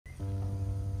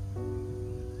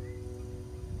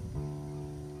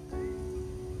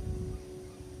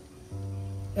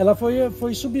Ela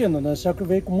foi subindo, né? Só que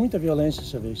veio com muita violência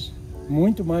dessa vez.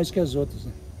 Muito mais que as outras,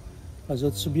 né? As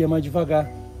outras subiam mais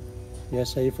devagar. E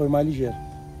essa aí foi mais ligeira.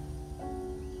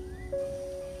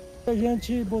 A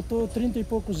gente botou 30 e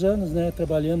poucos anos, né?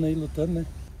 Trabalhando aí, lutando, né?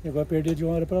 E agora perdeu de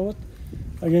uma hora para outra.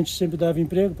 A gente sempre dava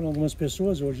emprego para algumas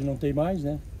pessoas, hoje não tem mais,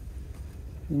 né?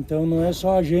 Então não é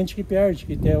só a gente que perde,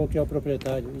 que é o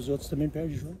proprietário. Os outros também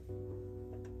perdem junto.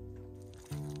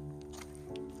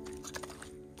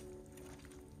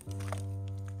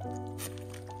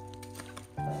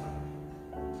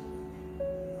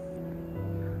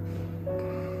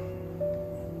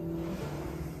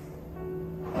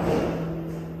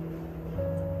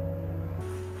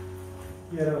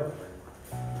 E era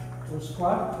os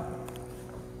quartos,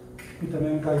 e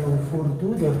também caiu o furo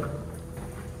tudo,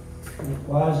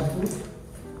 quase tudo.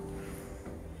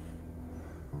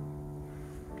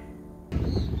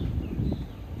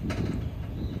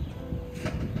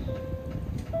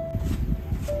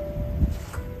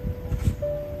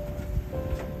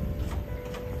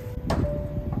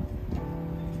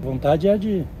 A vontade é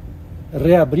de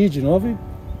reabrir de novo e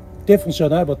ter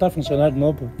funcionário, botar funcionário de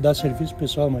novo, dar serviço pro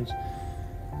pessoal, mas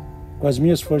com as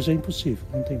minhas forças é impossível,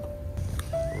 não tem como.